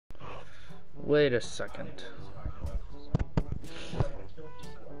Wait a second.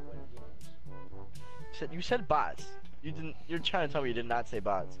 You said bots. You didn't. You're trying to tell me you did not say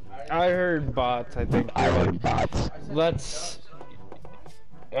bots. I heard bots, I think. I heard bots.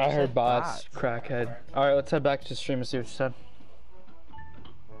 I heard bots, crackhead. Alright, let's head back to the stream and see what you said.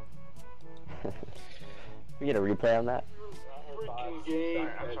 We get a replay on that? Alright,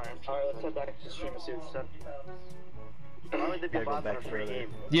 let's head back to the stream and see what you said. Why would there be bots on a free game?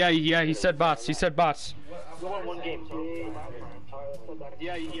 Yeah, he said bots. He said bots. We won one game, so.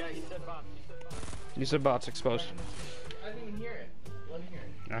 Yeah, he said bots. You said bots exposed. I didn't even hear it. Let me hear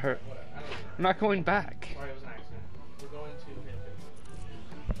it. I heard. I'm not going back. Sorry, it was an accident. We're going to hit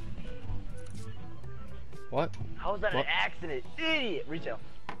What? How was that an accident? Idiot! Retail.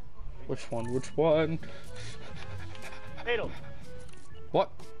 Which one? Which one? Fatal.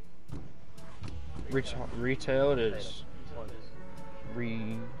 What? Retail it is.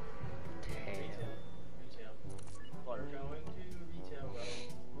 Retail.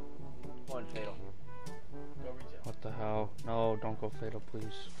 One fatal. What the hell? No, don't go fatal, please.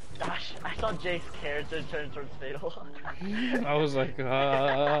 Gosh, I saw Jake's character turn towards fatal. I was like,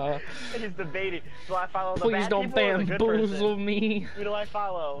 He's debating. Do I follow the please bad don't people or the good bamboozle person? me. Who do I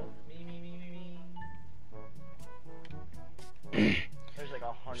follow? There's like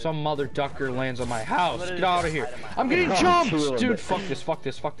 100. Some mother ducker lands on my house. Literally Get out of just here. hide in my I'm getting house. jumped! Oh, Dude, but- fuck this, fuck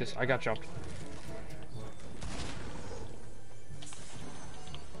this, fuck this. I got jumped.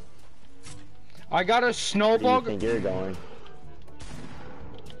 I got a snow Where do you bug. think you're going?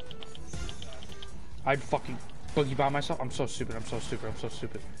 I'd fucking boogie by myself. I'm so stupid, I'm so stupid, I'm so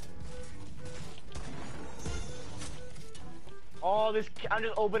stupid. Oh, this. I'm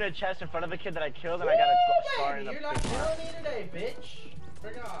just opening a chest in front of the kid that I killed, and I got a scar in the You're not face. killing me today, bitch.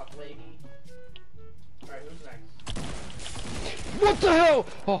 Bring it off, lady. Alright, who's next? What the hell?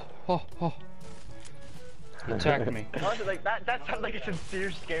 Oh. He attacked me. Honestly, like that sounds like a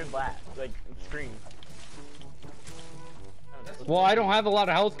sincere scared laugh, like scream. Well, I don't have a lot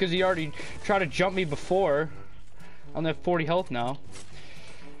of health because he already tried to jump me before. I only have 40 health now.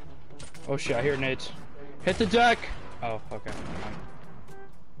 Oh shit, I hear nades. Hit the deck! Oh, okay.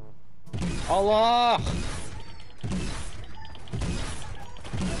 Allah!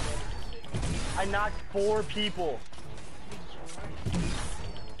 I knocked 4 people.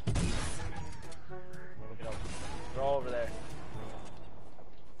 Look it up. They're all over there.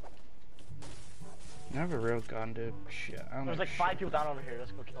 I have a real gun, dude. Shit, I don't There's know. like 5 people down over here.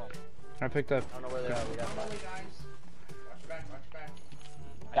 Let's go kill them. Can I pick that? I don't know where they are. We got 5. Guys, watch your back, watch your back.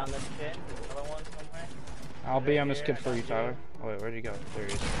 Down this pit. There's another one somewhere. I'll be on this kid for you, Tyler. Oh, wait, where'd he go? There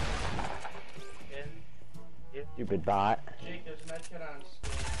he is. Stupid bot. Jake, there's a med kit on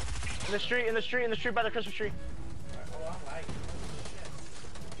screen. In the street by the Christmas tree. Oh, I'm lagging.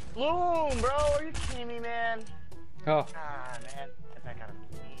 Bloom, bro. Are you kidding me, man? Oh, Ah, man. Get back out of me.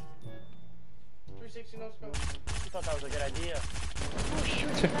 360 no scope. You thought that was a good idea. Who's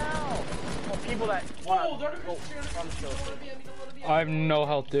shooting now? Well, people that want Oh, they're the to Christmas tree. from the Don't show. wanna be at me, don't wanna be at I me. have no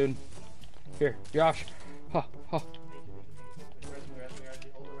health, dude. Here, Josh. Huh. Res me.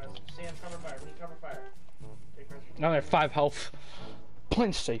 Hold the res. Sam, cover fire. We need cover fire. Take res. Now I have 5 health.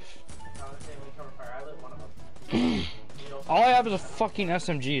 Plain safe. Sam, we need cover fire. I lit one of them. All I have is a fucking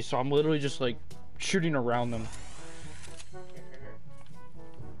SMG, so I'm literally just like shooting around them. Here.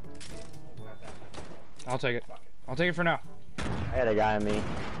 Not that. I'll take it. I'll take it for now. I had a guy on me.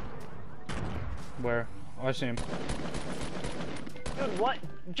 Where? Oh, I see him. Dude, what?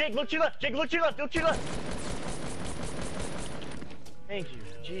 Jake, look to your left. Jake, look to your left. Look to your left. Thank you.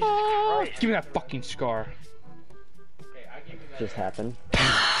 Jesus Christ. Give me that fucking scar. Okay, I give you that. Just happened.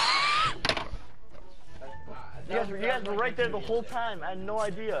 You guys were right there the whole time. I had no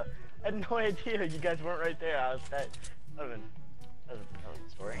idea. You guys weren't right there. That was a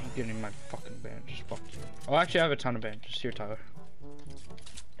story. I'm getting my fucking bandages. Fuck you. Oh, actually, I have a ton of bandages. Here, Tyler.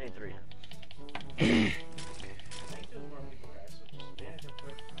 83.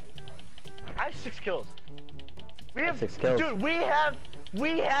 I have 6 kills. We have 6 kills. Dude, we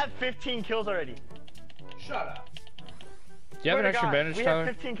have 15 kills already. Shut up. Do you have an extra bandage, We Tyler?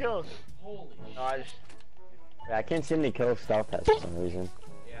 have 15 kills. Holy shit. No, I just. I can't see any kills stealth test for some reason.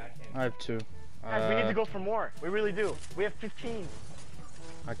 Yeah, I can't. I have 2. Guys, we need to go for more. We really do. We have 15.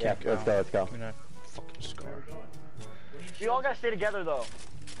 I Yeah, can't let's go. Give me that fucking scar. We all gotta stay together, though.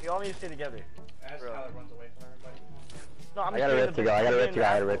 We all need to stay together. As Bro. Tyler runs away from everybody. No, I'm I just got a saying rip to go. I got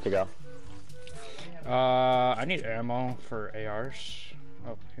a rip to go. I need ammo for ARs.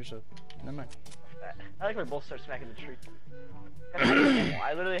 Oh, here's a. Never mind. I like when we both start smacking the tree.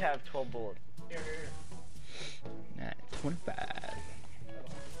 I literally have 12 bullets. Here. Nah, 25. I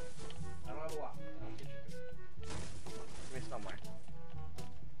don't have a lot.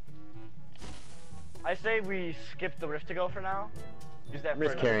 I say we skip the rift to go for now. Use that I'm for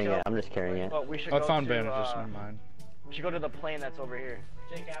just another carrying kill. it. I'm just carrying it. But we should I go found to, bandages in mine. we should go to the plane that's over here.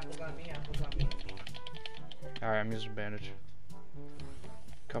 Jake, apples on me, apples on me. Alright, I'm using bandage.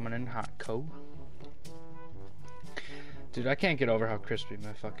 Coming in hot, co. Dude, I can't get over how crispy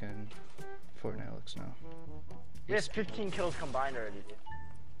my fucking Fortnite looks now. We have 15 kills combined already, dude.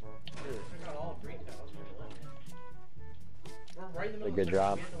 We got all 3 kills. We're right in the middle Good of the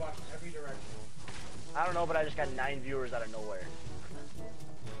job. We have to watch every direction. I don't know, but I just got 9 viewers out of nowhere.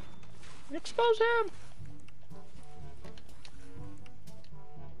 Expose him!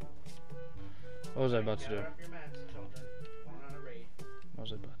 What was I about to do? Gather up your mats, children. Going on a raid. What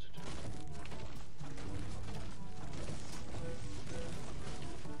was I about to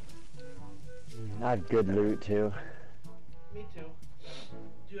do? Not good loot too. Me too.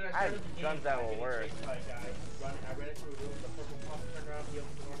 Dude, I I started have the game guns that by will getting work. chased by a guy. I ran into a room, the purple pump turned around, he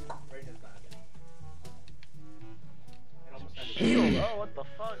opened the door, right in his noggin. And almost ended Shield, oh, what the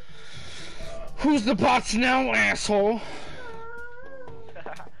fuck? Who's the bots now, asshole?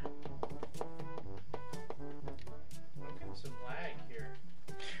 I'm getting some lag here.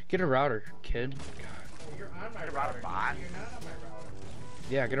 Get a router, kid. Oh, you're on my Get a router. router, bot. You're not on my router.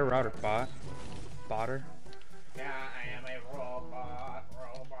 Yeah, get a router, bot. Botter. Yeah, I am a robot.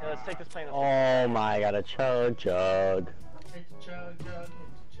 Yeah, let's take this plane. Oh my god, a chug. It's a chug, it's a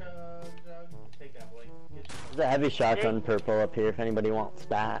chug. Take that, boy. Get There's a heavy shotgun purple up here if anybody wants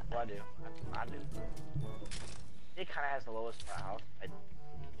that. Well, I do. I do. It kind of has the lowest per house. I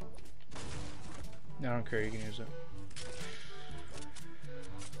don't care, you can use it.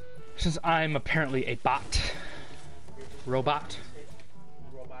 Since I'm apparently a bot. Robot.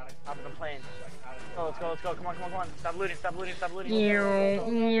 robotic. Hop in the plane. Like, how does Oh, let's go, let's go. Come on, come on, come on. Stop looting, stop looting, stop looting.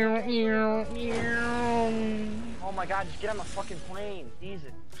 Oh my god, just get on the fucking plane.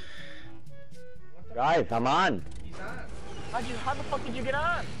 Jesus. Guys, I'm on. He's on. How the fuck did you get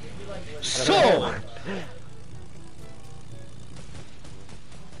on? So!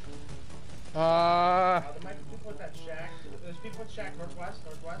 There might be people at that shack. There's people at shack northwest.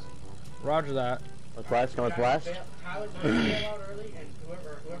 Roger that. Northwest, northwest. Tyler, we're gonna bail out early, and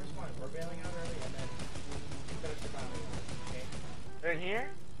whoever's fine, we're bailing out early, and then we finish the bounty. Okay? They're in here?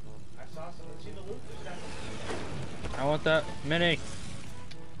 I saw some. See the loot? There's definitely. I want that mini.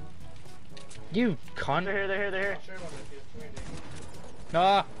 You cunt. They're here, they're here, they're here. I'll share one with you. Come here, Jake.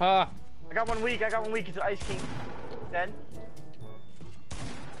 Ah. I got 1 week, It's an Ice King. Dead.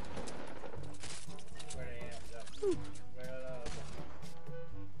 Where they at? Where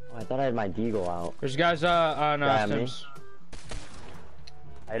Oh, I thought I had my deagle out. There's guys on Yeah, me. Stims.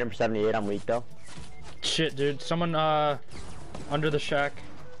 Item 78, I'm weak though. Shit, dude. Someone under the shack.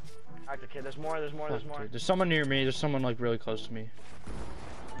 Alright, okay, there's more, there's more. Dude, there's someone near me. There's someone like really close to me.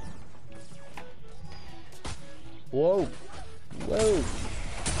 Whoa. Whoa.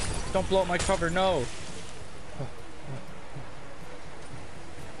 Don't blow up my cover, no.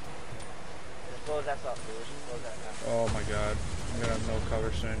 Just close that stuff, dude. Just close that now. Oh my god. I'm gonna have no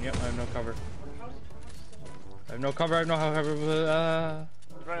cover soon. Yep, I have no cover. I have no cover, I have no cover.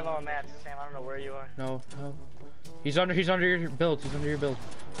 He's running low on mats, Sam. I don't know where you are. No. He's under your build. He's under your build.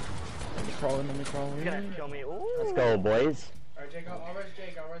 Let me crawl in, let me crawl in. He's gonna kill me. Ooh. Let's go, boys. Alright, Jake, I'll rush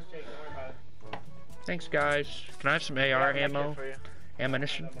Jake. Don't worry about it. Thanks, guys. Can I have some AR ammo?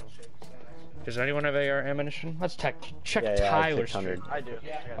 Ammunition? Does anyone have AR ammunition? Let's check Yeah, I have Tyler's. 600. I do.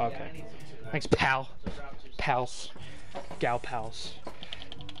 Yeah, Okay. I need some too. Thanks, pal. So drop two. Pals. Gal pals.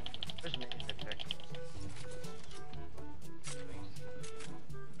 There's me.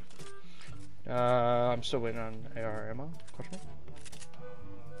 I'm still waiting on AR ammo. Question mark?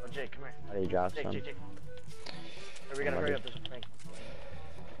 Oh, Jake, come here. How do you drop some? Jake. Hey, we gotta hurry up this thing.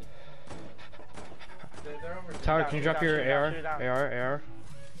 They're over. Tyler, can you drop your shoot it AR? down, shoot it down. AR?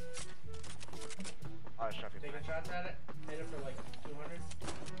 Oh, I shot Taking shots at it. Hit it for like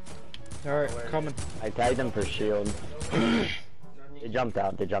 200. Alright, coming. I tagged them for shield. No They need. jumped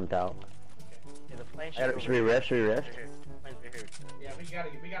out. Yeah, the plane Should we rift? Should we rift? Plane's right here. Yeah, we gotta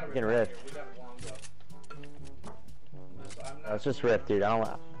We can rip rift. here. We got a long go. I'm not. Let's just rift, dude. I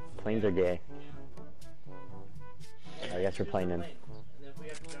don't. Planes are gay. I guess we're playing in. And if we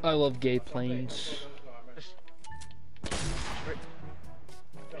have to jump I love gay planes. We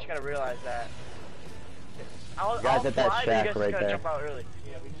just gotta realize that. I'll guys at that fly, but shack you guys right just gotta there. jump out early.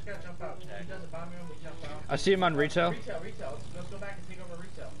 Yeah, we just gotta jump out. He does the bomb room, we jump out. I see him on retail. Retail. Let's go back and take over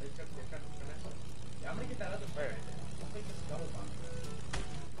retail. They're trying to next one. Yeah, I'm gonna get that other player. I'll take this double bomb.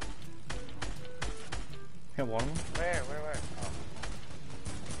 Hit one of them. Where? Oh.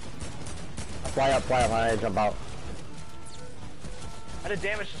 Fly up, I jump out. I did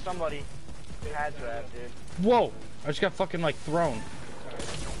damage to somebody. You had to have, dude. Whoa! I just got fucking like thrown.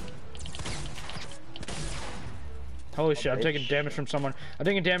 Holy shit! I'm taking damage from someone. I'm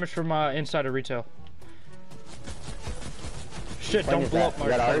taking damage from inside of retail. Shit! Don't blow up my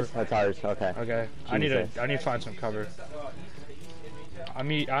cover. cover. Ours? That's ours. Okay. Okay. I need to find some cover. I'm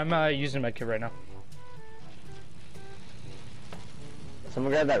using my kit right now.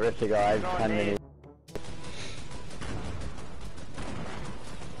 Someone grab that rift to go. I have 10 minutes.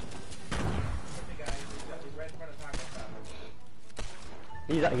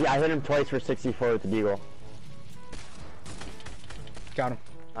 I hit him twice for 64 with the deagle. Got him.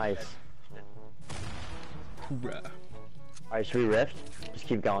 Nice. Bruh. Alright, should we rift? Just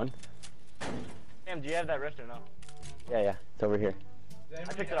keep going. Sam, do you have that rift or no? Yeah, it's over here.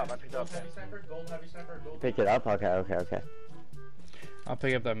 I picked it up. Heavy sniper, gold, heavy sniper, gold. Picked it up? Okay. I'll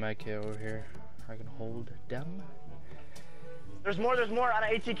pick up that med kit over here. I can hold them. There's more on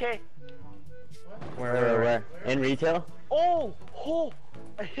an ATK. Where? In retail? Oh!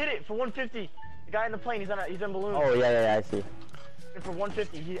 I hit it for 150. The guy in the plane, he's in balloon. Oh, yeah, I see. For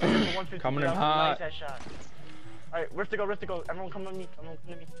 150. I hit for 150. Coming in That was a hot. Nice shot. Alright, rift to go. Everyone come to me.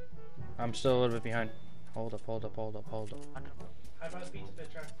 I'm still a little bit behind. Hold up. High five beats the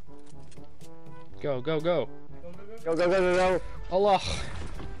track. Go. Go. Allah.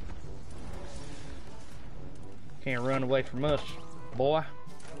 Can't run away from us, boy.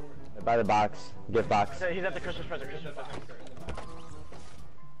 By the box. Gift box. He's at the Christmas present.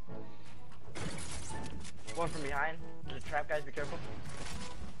 One from behind. There's a trap, guys. Be careful.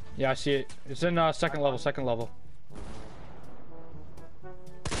 Yeah, I see it. It's in second level.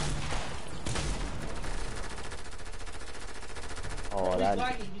 Oh, He's lagging.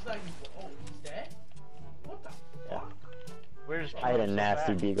 Oh, he's dead? What the fuck? We're just I had a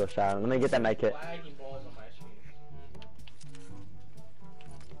nasty beagle shot. Let me get that med kit. Lagging balls on my screen.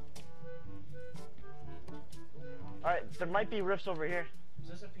 Alright, there might be rifts over here. Is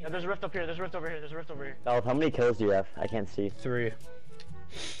this a Yeah, there's a rift up here. There's a rift over here. Oh, how many kills do you have? I can't see. 3.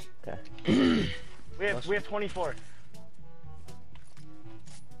 Okay. We have 24.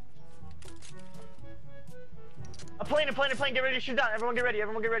 A plane. Get ready to shoot down. Everyone get ready. You're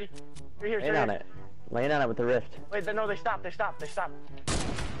here. Laying on it. Laying on it with the rift. Wait, no, they stopped. Hit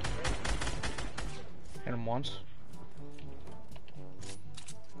him once.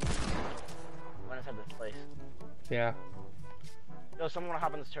 I'm gonna have this place. Yeah. Yo, someone wanna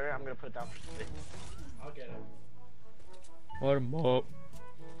hop on this turret? I'm gonna put it down for space. I'll get it. Let him up.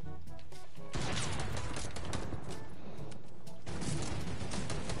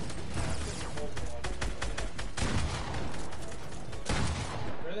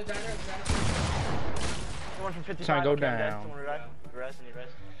 Where's the diner? Someone from 55. Time to go okay, I'm dead. down. Someone revive. Res.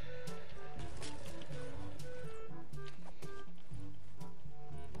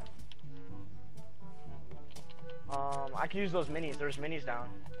 I can use those minis. There's minis down.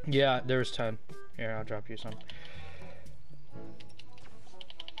 Yeah, there's 10. Here, I'll drop you some.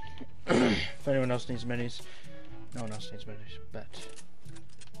 If anyone else needs minis. No one else needs minis. Bet.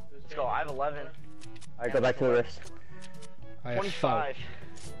 Let's go. I have 11. Alright, go back to the rift. I have 25.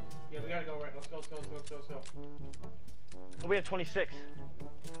 Yeah, we gotta go right. Let's go. Oh, we have 26.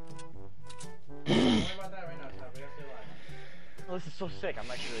 Don't worry about that right now, Tom. We gotta stay alive. Oh, this is so sick. I'm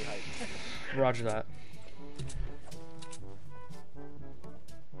actually really hyped. Roger that.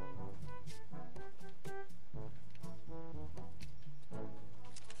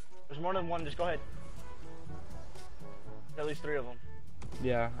 There's more than one. Just go ahead. At least 3 of them.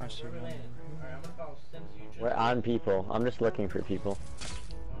 Yeah, I see. Where we landing? Alright, I'm gonna follow Sims. You We're on people. I'm just looking for people.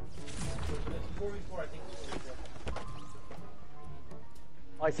 It's 4v4, I think it's 4v4.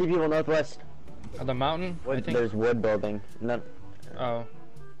 Oh, I see people northwest. At the mountain? I think. There's wood building. No. Oh. On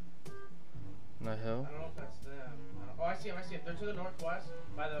the hill? I don't know if that's them. Oh, I see them. They're to the northwest.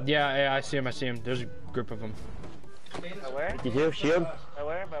 By the... Yeah, I see him. There's a group of them. By where? You do? Shield? By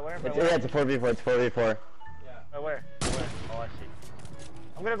where? Yeah, it's a 4v4. It's 4v4. Yeah. By where? Oh, I see.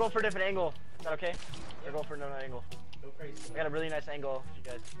 I'm gonna go for a different angle. Is that okay? I'm gonna go for another angle. Go crazy. I got a really nice angle, you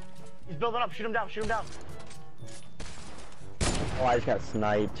guys. He's building up. Shoot him down. Oh, I just got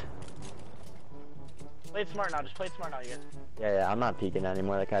sniped. Play it smart now. Just play it smart now, you guys. Yeah, I'm not peeking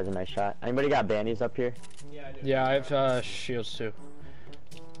anymore. That guy's a nice shot. Anybody got bandies up here? Yeah, I do. Yeah, I have shields too.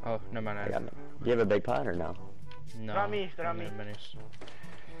 Oh, never mind. I got them. Do you have a big pot or no? No. They're on me. I don't have minis.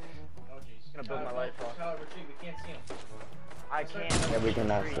 Oh, jeez. Gonna build my life off. Tyler, retreat. We can't see him. I can't. Yeah, we can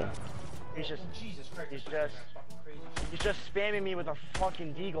not see. He's just, Oh, Jesus Christ. he's this just, fucking crazy. he's just spamming me with a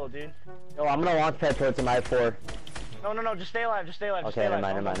fucking deagle, dude. No, I'm gonna launch pad towards him. I have 4. No, just stay alive. Okay, never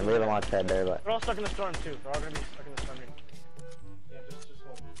mind. We have a launch pad there, but. We're all stuck in the storm too. We're all gonna be stuck in the storm here. Yeah, just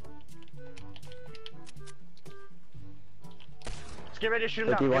hold. Just get ready to shoot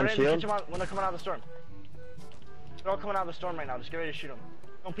them Do now. you Get want ready to shield? catch them when they're coming out of the storm. They're all coming out of the storm right now. Just get ready to shoot them.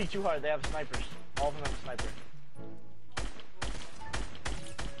 Don't peek too hard. They have snipers. All of them have a sniper.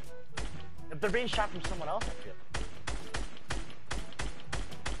 If they're being shot from someone else, I feel.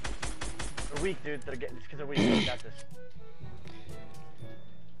 They're weak, dude. They're getting. It's because they're weak. They got this.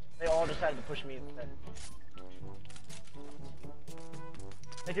 They all decided to push me instead.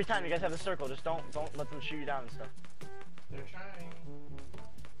 Take your time. You guys have the circle. Just don't let them shoot you down and stuff. They're trying.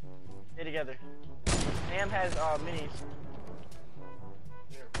 Stay together. Sam has minis.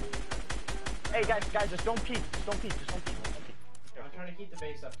 They're really... Hey guys, just don't peek. Just don't peek. Don't peek. I'm trying to keep the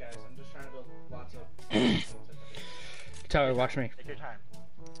base up, guys. I'm just trying to build lots of... Tyler, watch me. Take your time.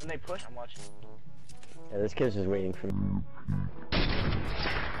 When they push, I'm watching. Yeah, this kid's just waiting for me.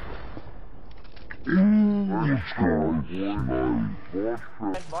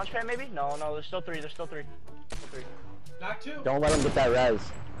 Launch pad maybe? No, there's still three. Still three. Not two. Don't let him get that res.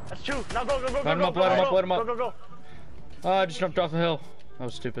 That's two. Now go. Let him up, let him up, let him up. Go. Oh, I just jumped off the hill. That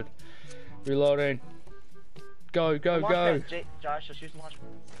was stupid. Reloading. Go. Launch pad. Josh, just use the launch pad.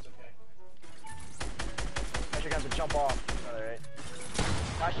 It's okay. Josh, you're gonna have to jump off. Alright.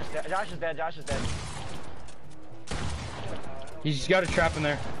 Josh is dead. He's got a trap in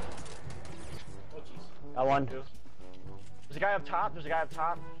there. Oh, jeez. Got one. There's a guy up top.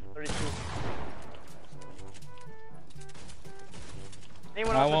 32.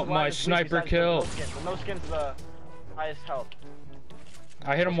 Anyone I else want that's my alive, sniper besides kill. The no skin's the highest health.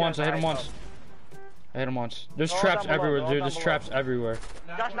 I hit him once. There's There's They're all traps down below, everywhere, they're all dude. down There's below. traps everywhere.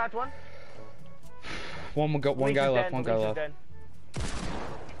 Josh knocked one. One guy Luis is left. dead, One guy Luis is left. dead.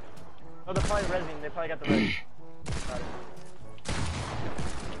 Oh, they're probably rezzing. They probably got the res. Got it.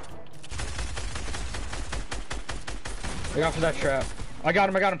 I got for that trap. I got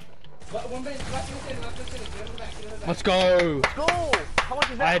him. One base, left in. Get him back. Let's go. Go! How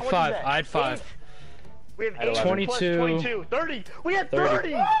much is that? I had How much is five. that? I had 5. 8? We have I had 8 plus 22. 22. 30! We had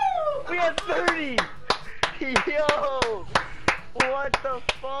 30. 30! We had 30! Yo! What the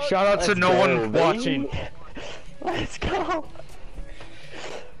fuck? Shout out to Let's no go, one baby. watching. Let's go.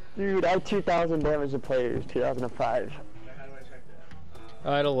 Dude, I had 2,000 damage to players, 2005. How do I check that?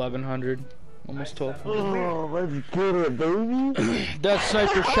 I had 1100. Almost 12. Oh, let's get it, baby. That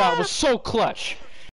sniper shot was so clutch.